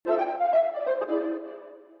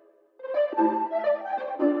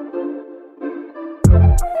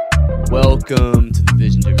Welcome to the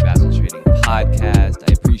Vision Driven Basketball Trading Podcast.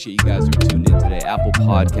 I appreciate you guys who are tuned in today. Apple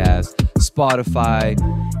Podcasts, Spotify,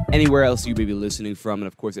 anywhere else you may be listening from. And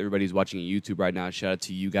of course, everybody who's watching on YouTube right now, shout out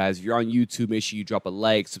to you guys. If you're on YouTube, make sure you drop a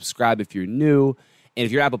like, subscribe if you're new. And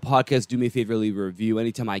if you're Apple Podcasts, do me a favor, leave a review.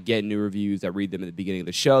 Anytime I get new reviews, I read them at the beginning of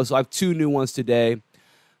the show. So I have two new ones today.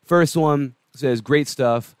 First one says, great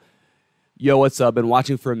stuff. Yo, what's up? Been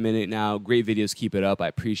watching for a minute now. Great videos. Keep it up. I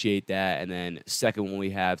appreciate that. And then second one we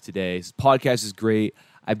have today. Podcast is great.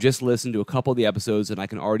 I've just listened to a couple of the episodes, and I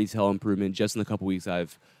can already tell improvement just in the couple weeks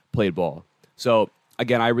I've played ball. So,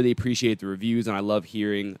 again, I really appreciate the reviews, and I love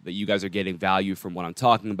hearing that you guys are getting value from what I'm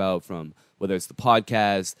talking about, from whether it's the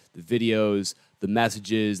podcast, the videos, the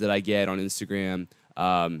messages that I get on Instagram,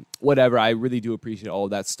 whatever. I really do appreciate all of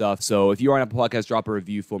that stuff. So if you are on Apple Podcasts, drop a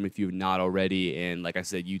review for me if you've not already. And like I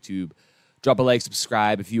said, YouTube, drop a like,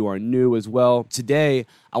 subscribe if you are new as well. Today,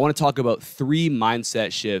 I want to talk about 3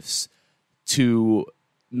 mindset shifts to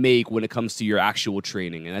make when it comes to your actual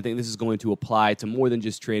training. And I think this is going to apply to more than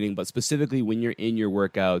just training, but specifically when you're in your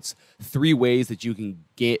workouts, 3 ways that you can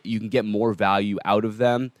get more value out of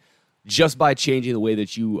them just by changing the way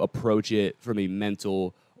that you approach it from a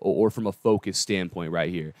mental or from a focus standpoint right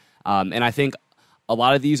here. And I think a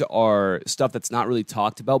lot of these are stuff that's not really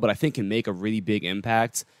talked about, but I think can make a really big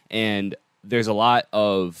impact. And there's a lot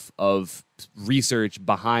of research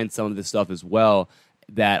behind some of this stuff as well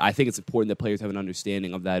that I think it's important that players have an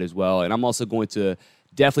understanding of that as well. And I'm also going to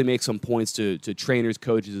definitely make some points to trainers,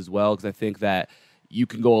 coaches as well, because I think that you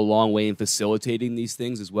can go a long way in facilitating these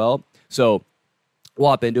things as well. So we'll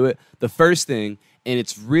hop into it. The first thing, and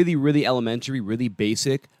it's really, really elementary, really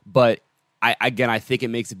basic, but I think it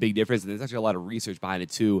makes a big difference, and there's actually a lot of research behind it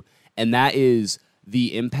too, and that is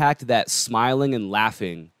the impact that smiling and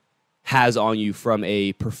laughing has on you from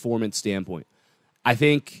a performance standpoint. I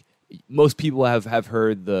think most people have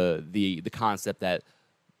heard the concept that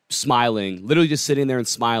smiling, literally just sitting there and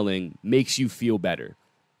smiling, makes you feel better.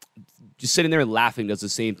 Just sitting there and laughing does the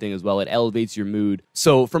same thing as well. It elevates your mood.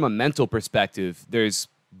 So from a mental perspective, there's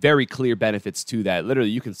very clear benefits to that. Literally,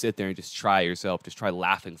 you can sit there and just try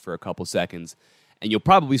laughing for a couple seconds, and you'll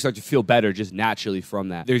probably start to feel better just naturally from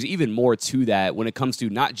that. There's even more to that when it comes to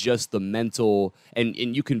not just the mental, and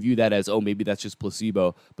you can view that as, oh, maybe that's just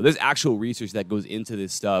placebo, but there's actual research that goes into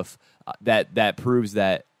this stuff that proves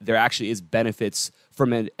that there actually is benefits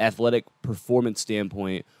from an athletic performance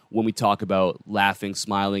standpoint when we talk about laughing,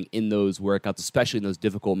 smiling in those workouts, especially in those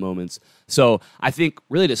difficult moments. So I think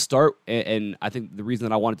really to start, and I think the reason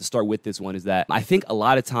that I wanted to start with this one is that I think a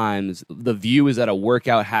lot of times the view is that a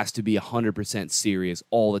workout has to be 100% serious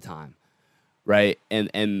all the time, right?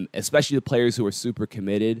 And especially the players who are super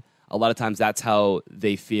committed, a lot of times that's how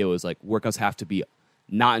they feel, is like workouts have to be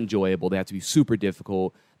not enjoyable. They have to be super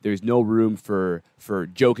difficult. There's no room for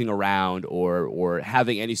joking around or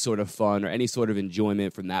having any sort of fun or any sort of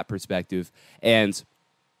enjoyment from that perspective. And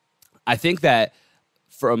I think that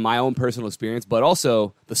from my own personal experience, but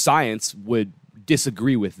also the science would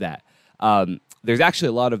disagree with that. There's actually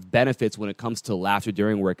a lot of benefits when it comes to laughter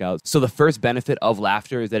during workouts. So the first benefit of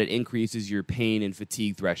laughter is that it increases your pain and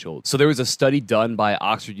fatigue threshold. So there was a study done by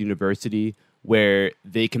Oxford University where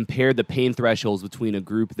they compared the pain thresholds between a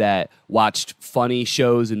group that watched funny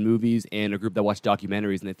shows and movies and a group that watched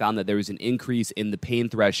documentaries, and they found that there was an increase in the pain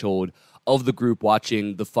threshold of the group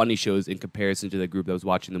watching the funny shows in comparison to the group that was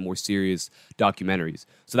watching the more serious documentaries.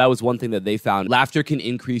 So that was one thing that they found. Laughter can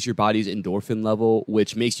increase your body's endorphin level,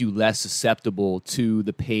 which makes you less susceptible to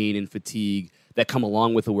the pain and fatigue that come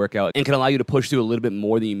along with the workout and can allow you to push through a little bit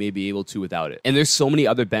more than you may be able to without it. And there's so many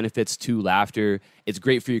other benefits to laughter. It's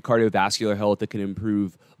great for your cardiovascular health. It can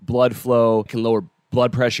improve blood flow, it can lower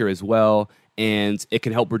blood pressure as well, and it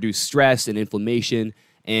can help reduce stress and inflammation.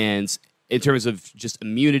 And in terms of just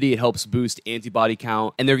immunity, it helps boost antibody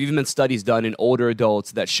count. And there have even been studies done in older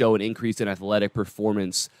adults that show an increase in athletic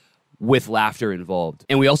performance with laughter involved.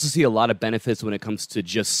 And we also see a lot of benefits when it comes to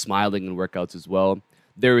just smiling in workouts as well.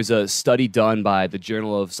 There was a study done by the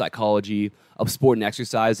Journal of Psychology of Sport and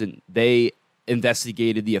Exercise, and they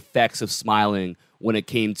investigated the effects of smiling when it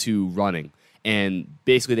came to running. And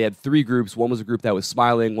basically they had 3 groups. One was a group that was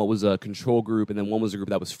smiling, one was a control group, and then one was a group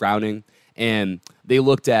that was frowning. And they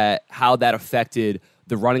looked at how that affected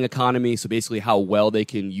the running economy, so basically how well they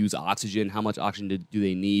can use oxygen, how much oxygen do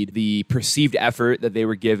they need, the perceived effort that they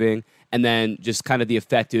were giving, and then just kind of the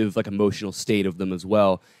effective emotional state of them as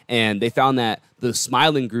well. And they found that the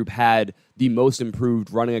smiling group had the most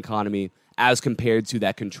improved running economy as compared to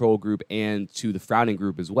that control group and to the frowning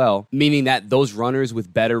group as well, meaning that those runners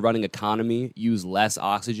with better running economy use less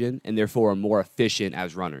oxygen and therefore are more efficient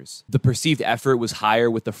as runners. The perceived effort was higher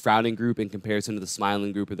with the frowning group in comparison to the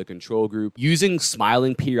smiling group or the control group. Using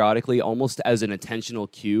smiling periodically almost as an intentional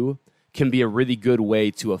cue can be a really good way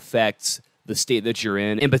to affect the state that you're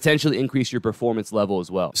in and potentially increase your performance level as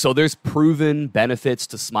well. So there's proven benefits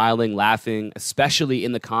to smiling, laughing, especially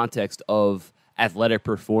in the context of athletic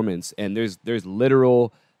performance, and there's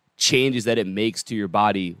literal changes that it makes to your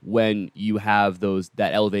body when you have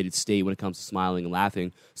that elevated state when it comes to smiling and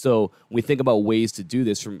laughing. So when we think about ways to do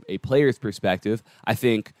this from a player's perspective, I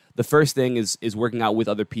think the first thing is working out with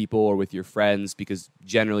other people or with your friends, because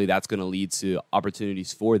generally that's going to lead to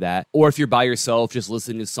opportunities for that. Or if you're by yourself, just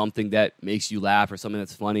listening to something that makes you laugh or something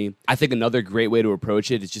that's funny. I think another great way to approach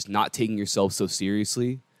it is just not taking yourself so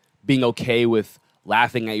seriously, being okay with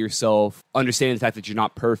laughing at yourself, understanding the fact that you're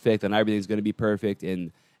not perfect and everything's going to be perfect,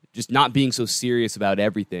 and just not being so serious about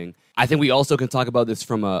everything. I think we also can talk about this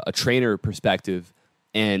from a trainer perspective,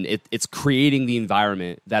 and it's creating the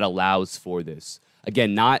environment that allows for this.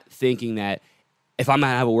 Again, not thinking that if I'm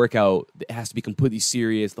going to have a workout, it has to be completely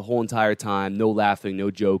serious the whole entire time, no laughing,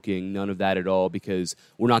 no joking, none of that at all, because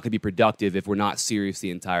we're not going to be productive if we're not serious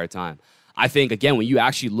the entire time. I think, again, when you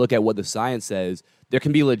actually look at what the science says, there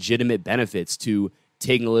can be legitimate benefits to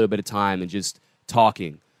taking a little bit of time and just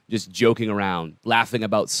talking, just joking around, laughing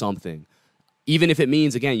about something. Even if it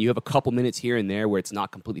means, again, you have a couple minutes here and there where it's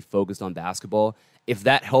not completely focused on basketball, if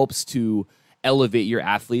that helps to elevate your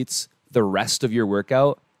athletes the rest of your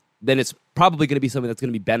workout, then it's probably going to be something that's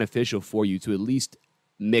going to be beneficial for you to at least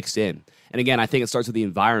mix in. And again, I think it starts with the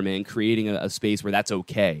environment and creating a space where that's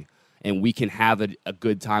okay. And we can have a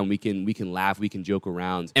good time. We can laugh. We can joke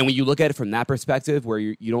around. And when you look at it from that perspective, where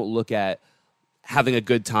you don't look at having a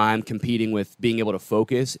good time competing with being able to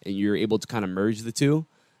focus, and you're able to kind of merge the two,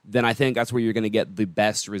 then I think that's where you're going to get the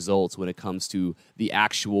best results when it comes to the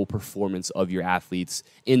actual performance of your athletes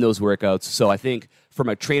in those workouts. So I think from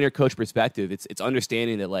a trainer-coach perspective, it's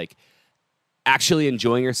understanding that, like, actually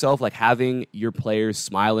enjoying yourself, like having your players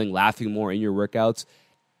smiling, laughing more in your workouts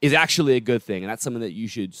is actually a good thing, and that's something that you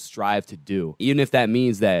should strive to do, even if that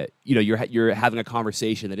means that you're having a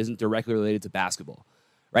conversation that isn't directly related to basketball,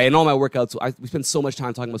 right? In all my workouts, we spend so much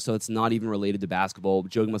time talking about stuff that's not even related to basketball,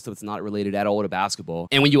 joking about stuff that's not related at all to basketball.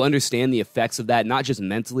 And when you understand the effects of that, not just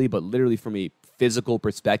mentally, but literally from a physical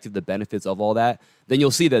perspective, the benefits of all that, then you'll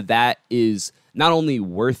see that is not only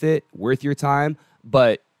worth your time,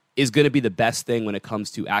 but is going to be the best thing when it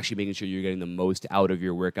comes to actually making sure you're getting the most out of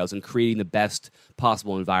your workouts and creating the best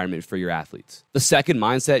possible environment for your athletes. The second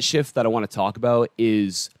mindset shift that I want to talk about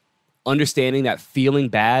is understanding that feeling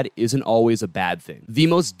bad isn't always a bad thing. The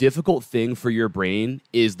most difficult thing for your brain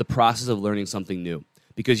is the process of learning something new,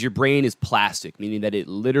 because your brain is plastic, meaning that it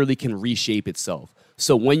literally can reshape itself.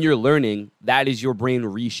 So when you're learning, that is your brain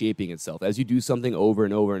reshaping itself. As you do something over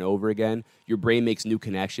and over and over again, your brain makes new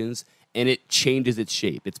connections, and it changes its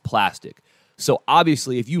shape. It's plastic. So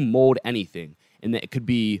obviously, if you mold anything, and it could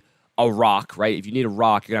be a rock, right? If you need a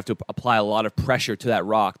rock, you're going to have to apply a lot of pressure to that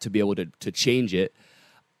rock to be able to change it.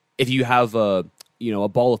 If you have a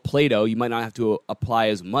ball of Play-Doh, you might not have to apply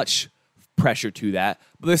as much pressure to that,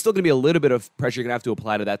 but there's still going to be a little bit of pressure you're going to have to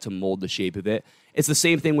apply to that to mold the shape of it. It's the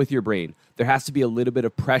same thing with your brain. There has to be a little bit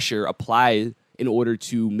of pressure applied in order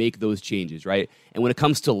to make those changes, right? And when it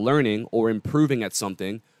comes to learning or improving at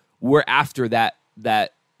something, we're after that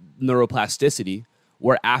neuroplasticity.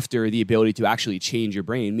 We're after the ability to actually change your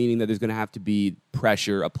brain, meaning that there's going to have to be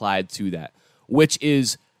pressure applied to that, which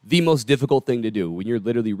is the most difficult thing to do when you're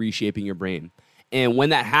literally reshaping your brain. And when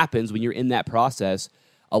that happens, when you're in that process,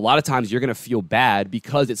 a lot of times you're going to feel bad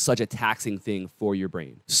because it's such a taxing thing for your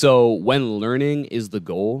brain. So when learning is the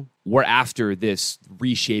goal, we're after this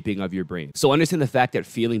reshaping of your brain. So understand the fact that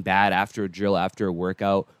feeling bad after a drill, after a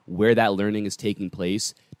workout, where that learning is taking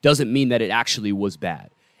place, doesn't mean that it actually was bad.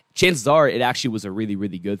 Chances are it actually was a really,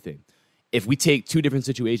 really good thing. If we take two different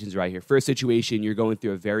situations right here. First situation, you're going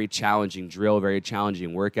through a very challenging drill, very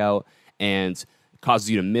challenging workout, and it causes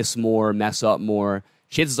you to miss more, mess up more.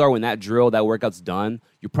 Chances are when that drill, that workout's done,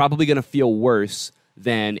 you're probably going to feel worse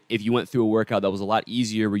than if you went through a workout that was a lot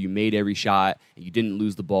easier, where you made every shot, and you didn't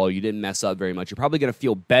lose the ball, you didn't mess up very much. You're probably going to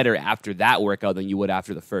feel better after that workout than you would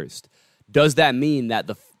after the first. Does that mean that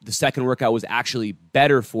the second workout was actually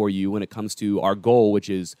better for you when it comes to our goal, which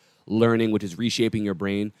is learning, which is reshaping your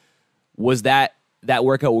brain? Was that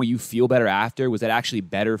workout where you feel better after, was that actually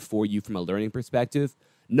better for you from a learning perspective?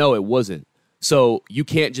 No, it wasn't. So you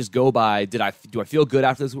can't just go by, do I feel good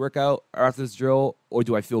after this workout or after this drill, or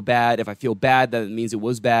do I feel bad? If I feel bad, then it means it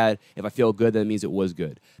was bad. If I feel good, then it means it was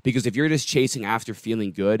good. Because if you're just chasing after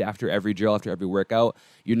feeling good after every drill, after every workout,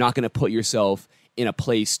 you're not going to put yourself in a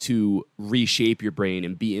place to reshape your brain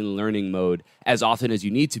and be in learning mode as often as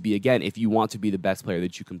you need to be, again, if you want to be the best player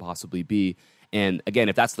that you can possibly be. And again,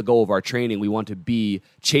 if that's the goal of our training, we want to be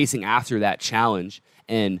chasing after that challenge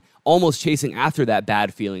and almost chasing after that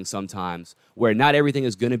bad feeling sometimes, where not everything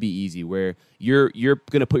is going to be easy, where you're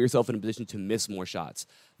going to put yourself in a position to miss more shots.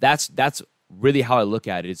 That's really how I look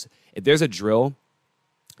at it. Is if there's a drill,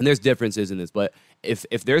 and there's differences in this, but if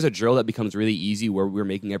there's a drill that becomes really easy where we're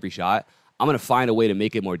making every shot, I'm going to find a way to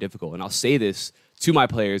make it more difficult. And I'll say this to my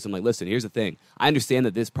players. I'm like, listen, here's the thing. I understand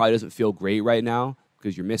that this probably doesn't feel great right now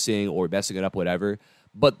because you're missing or messing it up, whatever.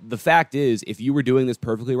 But the fact is, if you were doing this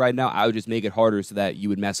perfectly right now, I would just make it harder so that you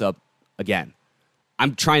would mess up again.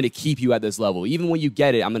 I'm trying to keep you at this level. Even when you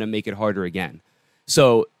get it, I'm going to make it harder again.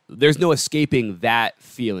 So there's no escaping that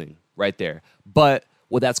feeling right there. But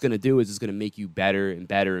what that's going to do is it's going to make you better and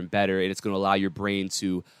better and better, and it's going to allow your brain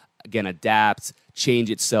to, again, adapt, change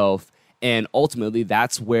itself, and ultimately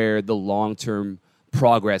that's where the long-term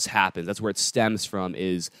progress happens. That's where it stems from,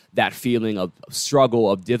 is that feeling of struggle,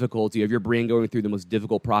 of difficulty, of your brain going through the most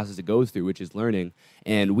difficult process it goes through, which is learning.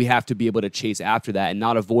 And we have to be able to chase after that and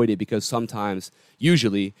not avoid it, because sometimes,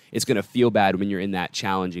 usually, it's going to feel bad when you're in that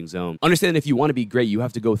challenging zone. Understand, if you want to be great, you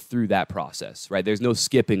have to go through that process, right? There's no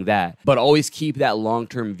skipping that. But always keep that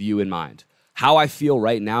long-term view in mind. How I feel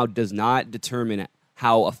right now does not determine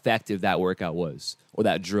how effective that workout was or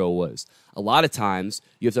that drill was. A lot of times,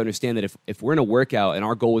 you have to understand that if we're in a workout and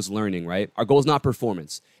our goal is learning, right? Our goal is not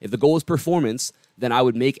performance. If the goal is performance, then I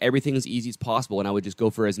would make everything as easy as possible, and I would just go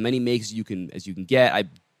for as many makes as you can get. I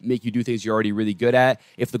make you do things you're already really good at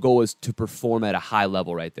if the goal is to perform at a high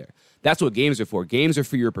level right there. That's what games are for. Games are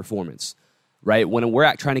for your performance, right? When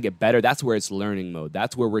we're trying to get better, that's where it's learning mode.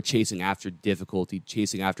 That's where we're chasing after difficulty,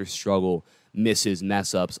 chasing after struggle, misses,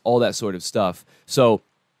 mess-ups, all that sort of stuff. So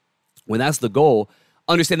when that's the goal,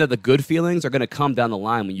 understand that the good feelings are going to come down the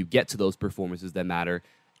line when you get to those performances that matter,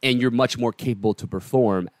 and you're much more capable to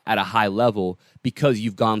perform at a high level because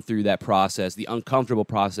you've gone through that process, the uncomfortable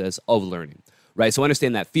process of learning, right? So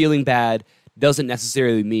understand that feeling bad doesn't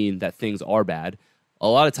necessarily mean that things are bad. A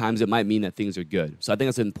lot of times it might mean that things are good. So I think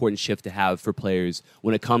that's an important shift to have for players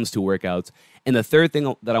when it comes to workouts. And the third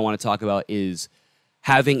thing that I want to talk about is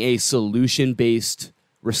having a solution-based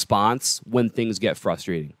response when things get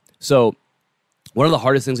frustrating. So one of the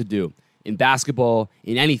hardest things to do in basketball,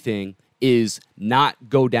 in anything, is not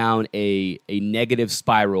go down a negative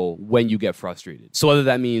spiral when you get frustrated. So whether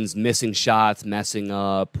that means missing shots, messing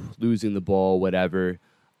up, losing the ball, whatever,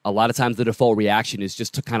 a lot of times the default reaction is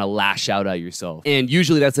just to kind of lash out at yourself. And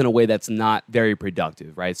usually that's in a way that's not very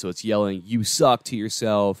productive, right? So it's yelling, "You suck" to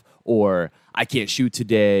yourself, or "I can't shoot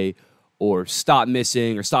today," or "stop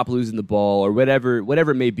missing," or "stop losing the ball," or whatever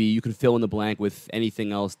it may be. You can fill in the blank with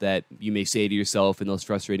anything else that you may say to yourself in those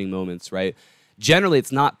frustrating moments, right? Generally,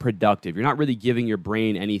 it's not productive. You're not really giving your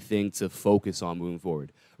brain anything to focus on moving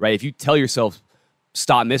forward, right? If you tell yourself,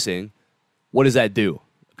 "Stop missing," what does that do?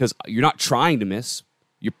 Because you're not trying to miss.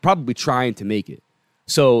 You're probably trying to make it.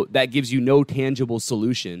 So that gives you no tangible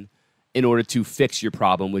solution in order to fix your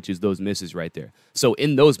problem, which is those misses right there. So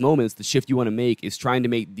in those moments, the shift you want to make is trying to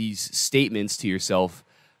make these statements to yourself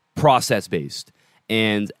process-based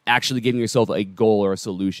and actually giving yourself a goal or a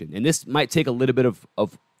solution. And this might take a little bit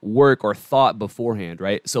of work or thought beforehand,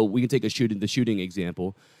 right? So we can take the shooting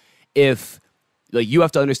example. If you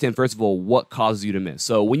have to understand, first of all, what causes you to miss.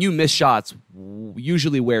 So when you miss shots,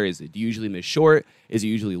 usually where is it? Do you usually miss short? Is it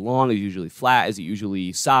usually long? Is it usually flat? Is it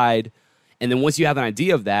usually side? And then once you have an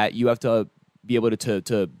idea of that, you have to be able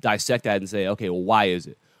to dissect that and say, okay, well, why is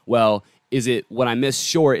it? Well, is it when I miss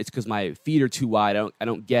short, it's because my feet are too wide. I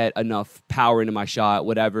don't get enough power into my shot,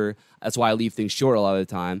 whatever. That's why I leave things short a lot of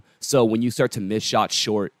the time. So when you start to miss shots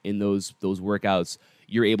short in those workouts,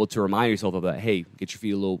 you're able to remind yourself of that, hey, get your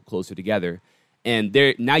feet a little closer together. And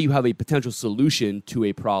now you have a potential solution to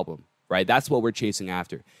a problem, right? That's what we're chasing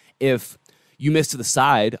after. If you miss to the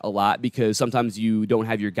side a lot because sometimes you don't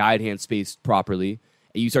have your guide hand spaced properly,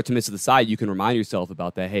 and you start to miss to the side, you can remind yourself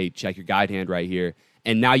about that. Hey, check your guide hand right here.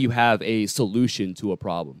 And now you have a solution to a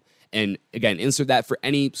problem. And again, insert that for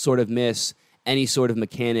any sort of miss, any sort of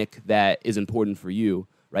mechanic that is important for you,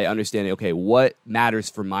 right? Understanding, okay, what matters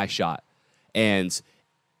for my shot? And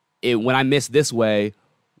when I miss this way,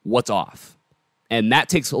 what's off? And that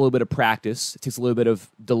takes a little bit of practice. It takes a little bit of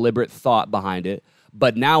deliberate thought behind it.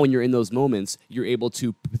 But now when you're in those moments, you're able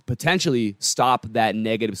to potentially stop that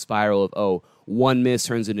negative spiral of, oh, one miss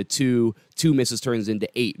turns into two misses turns into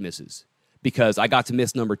 8 misses. Because I got to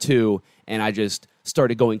miss number 2, and I just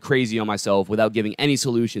started going crazy on myself without giving any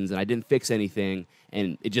solutions, and I didn't fix anything,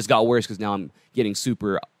 and it just got worse because now I'm getting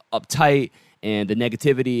super uptight, and the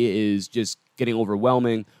negativity is just getting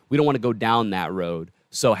overwhelming. We don't want to go down that road.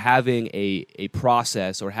 So having a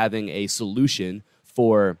process or having a solution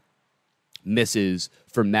for misses,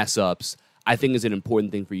 for mess-ups, I think is an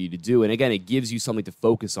important thing for you to do. And again, it gives you something to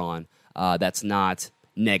focus on that's not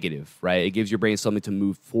negative, right? It gives your brain something to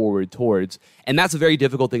move forward towards. And that's a very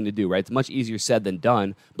difficult thing to do, right? It's much easier said than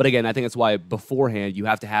done. But again, I think that's why beforehand you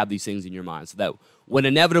have to have these things in your mind so that when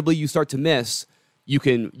inevitably you start to miss, you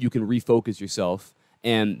can refocus yourself.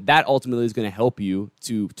 And that ultimately is going to help you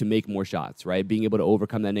to make more shots, right? Being able to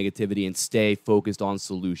overcome that negativity and stay focused on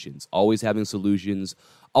solutions. Always having solutions,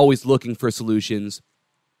 always looking for solutions.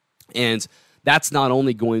 And that's not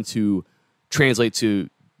only going to translate to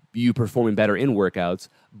you performing better in workouts,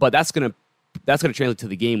 but that's gonna translate to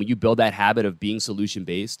the game. When you build that habit of being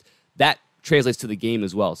solution-based, that translates to the game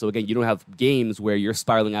as well. So again, you don't have games where you're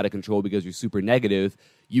spiraling out of control because you're super negative.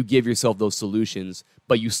 You give yourself those solutions,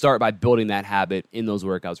 but you start by building that habit in those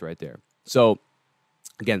workouts right there. So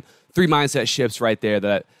again, 3 mindset shifts right there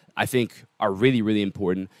that I think are really, really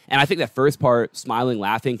important. And I think that first part, smiling,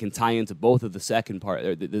 laughing, can tie into both of the second part,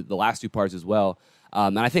 or the last 2 parts as well.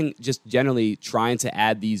 And I think just generally trying to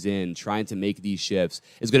add these in, trying to make these shifts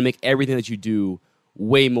is going to make everything that you do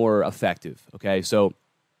way more effective, okay? So,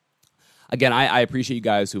 again, I appreciate you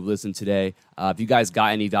guys who've listened today. If you guys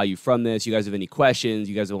got any value from this, you guys have any questions,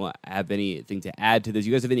 you guys have anything to add to this,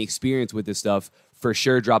 you guys have any experience with this stuff, for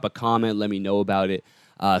sure drop a comment, let me know about it.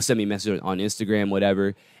 Send me a message on Instagram,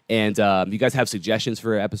 whatever. And if you guys have suggestions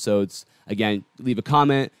for episodes, again, leave a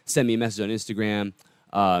comment, send me a message on Instagram.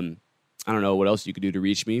 I don't know what else you could do to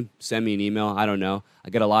reach me. Send me an email. I don't know.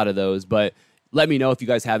 I get a lot of those. But let me know if you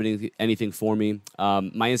guys have anything for me.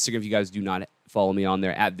 My Instagram, if you guys do not follow me on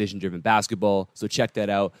there, @VisionDrivenBasketball. So check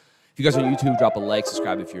that out. If you guys are on YouTube, drop a like,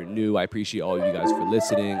 subscribe if you're new. I appreciate all of you guys for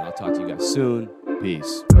listening. I'll talk to you guys soon.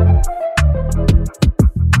 Peace.